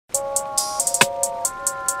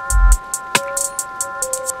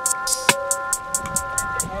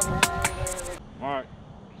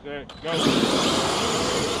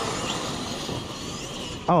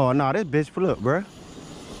Oh, no, this bitch flip, bruh.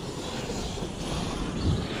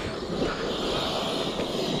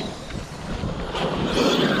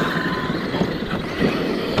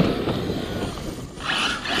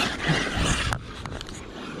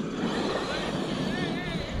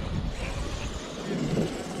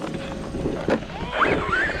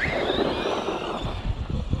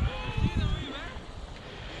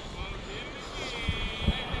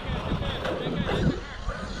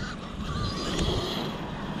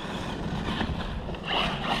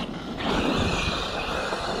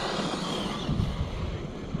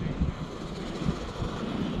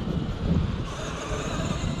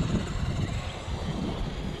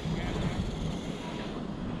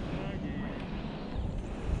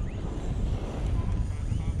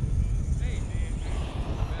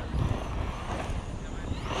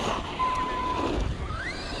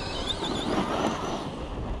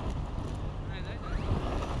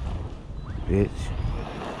 Bitch.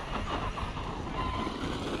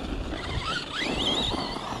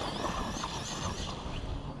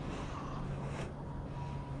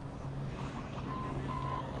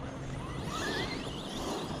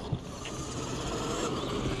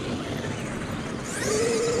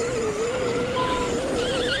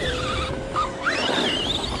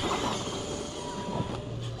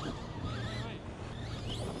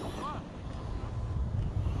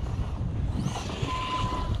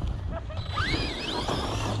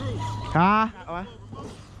 Huh?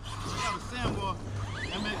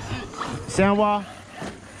 Sandwall?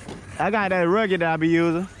 I got that rugged that I be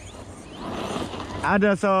using. I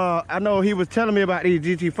just I know he was telling me about these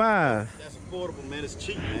GT5s. That's affordable, man. It's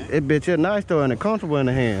cheap, man. It bitch is nice though and it's comfortable in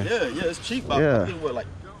the hand. Yeah, it's cheap. Yeah. I think what, like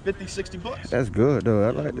 50, 60 bucks. That's good though.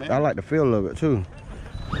 I like the feel of it too.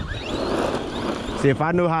 See, if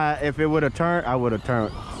I knew if it would have turned, I would have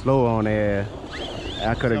turned slow on there.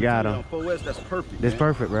 I could have got him. 4S, that's perfect. It's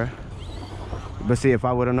perfect, bro. But see, if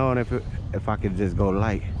I would have known if I could just go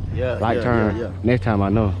light turn, next time I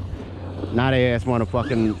know. Now they ass want to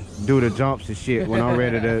fucking do the jumps and shit when I'm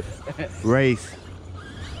ready to race.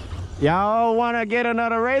 Y'all want to get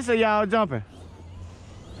another race or y'all jumping?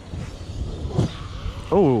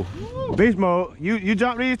 Oh, beast mode. You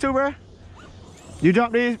jump these too, bro? You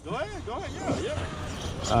jump these? Go ahead, yeah.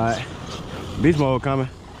 All right, beast mode coming.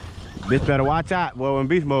 Bitch better watch out, boy, when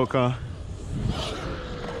beast mode come.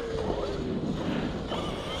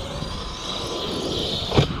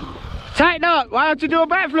 Tighten up. Why don't you do a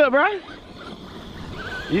backflip, bro?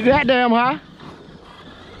 You that damn high.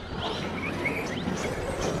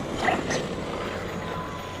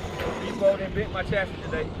 You go and bent my chassis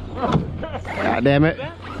today. God damn it.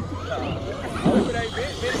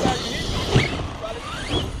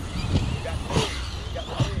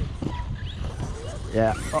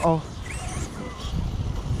 Yeah. Uh-oh.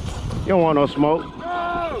 You don't want no smoke. No!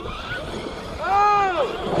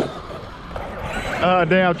 Oh!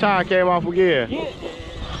 Damn tire came off again.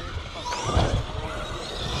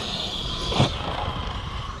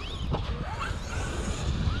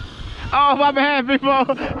 Oh, my bad, people.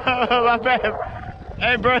 My bad.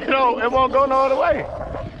 Hey, bro, it won't go no other way.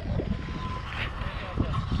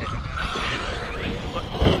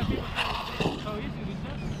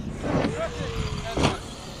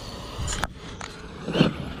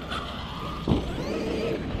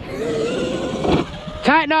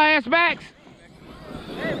 Tighten our ass Maxx.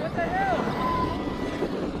 Hey, what the hell?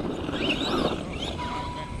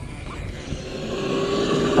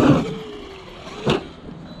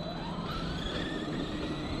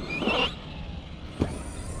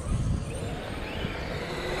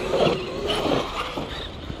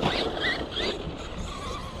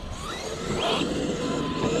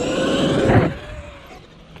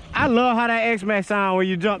 I love how that xmaxx sound when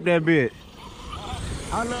you jump that bitch.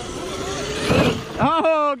 I love.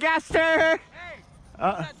 Oh, got stirred. Hey,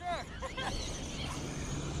 Uh,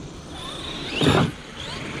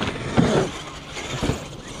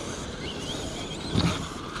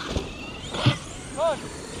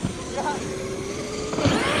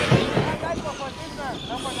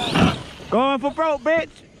 Going for broke, bitch.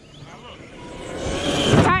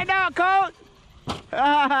 Tighten up, coach.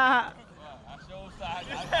 I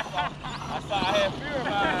had fear of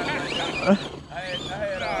mine.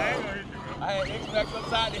 I had xmaxx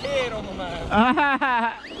upside the head on my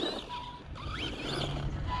mind.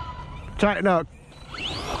 Tighten up.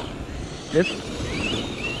 This.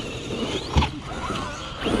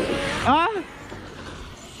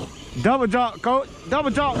 Double jump, coach. Double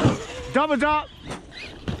jump. Double jump.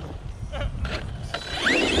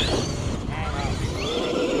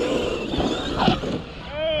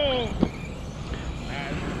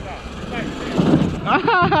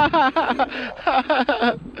 It's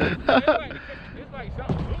like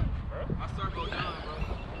something new, bro. My servo done, bro.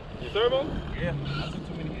 Your servo? Yeah. I took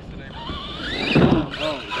too many hits today, bro.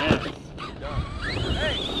 Oh, yeah.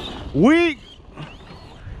 Hey. Weak.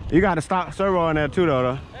 You got to stop servo in there too,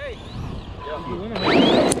 though. Hey.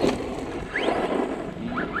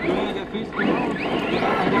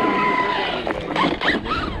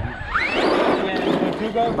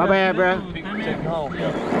 My bad, bro.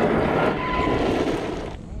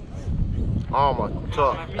 Arrma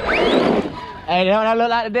tough. Hey, that look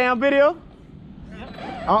like the damn video?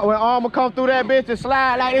 When Arrma come through that bitch and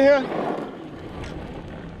slide like this here.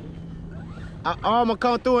 Arrma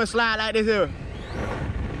come through and slide like this here.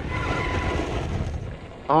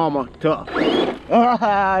 Arrma tough.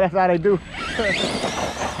 That's how they do.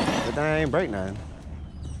 But they ain't break nothing.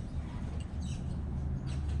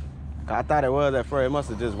 I thought it was at first. It must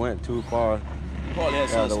have just went too far. Probably had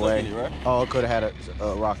the some other stuff way. in it, right? Oh, it could have had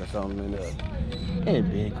a rock or something in there.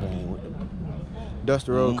 It been clean with the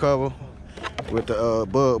Dusty Road cover with the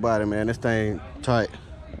bug body, man. This thing tight.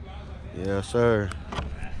 Yes, sir.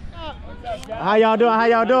 How y'all doing? How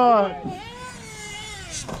y'all doing?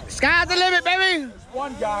 Sky's the limit, baby. There's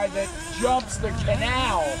one guy that jumps the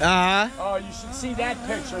canal. Uh-huh. Oh, you should see that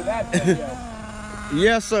picture, that video.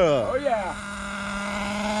 Yes, sir. Oh, yeah.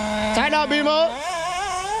 Tighten up, B-Mo.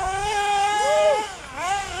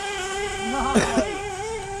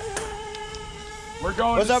 We're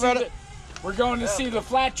going What's to up, see brother? we're going to see the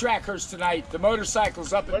flat trackers tonight. The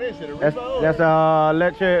motorcycles up. What is it? A That's Revo?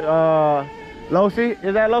 electric Losi.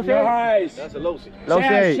 Is that Losi? Nice. That's a Losi. Losi.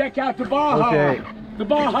 Chaz, check out the Baja. Losi. The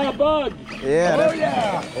Baja Bug. Yeah. Oh,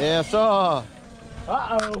 yeah. Yeah, sir.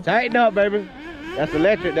 Uh-oh. Tighten up, baby. That's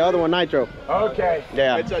electric. The other one nitro. Okay.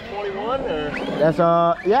 Yeah. It's a 21 or? That's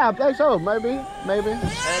yeah, I think so. Maybe. And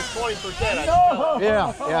 20%. Oh,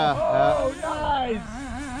 Yeah. Oh, nice.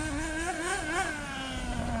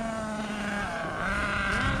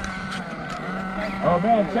 Oh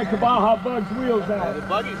man, check the Baja Bug's wheels out. The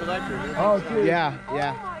buggy's electric. Oh, dude. Yeah.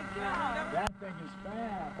 That thing is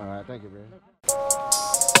fast. All right, thank you, bro.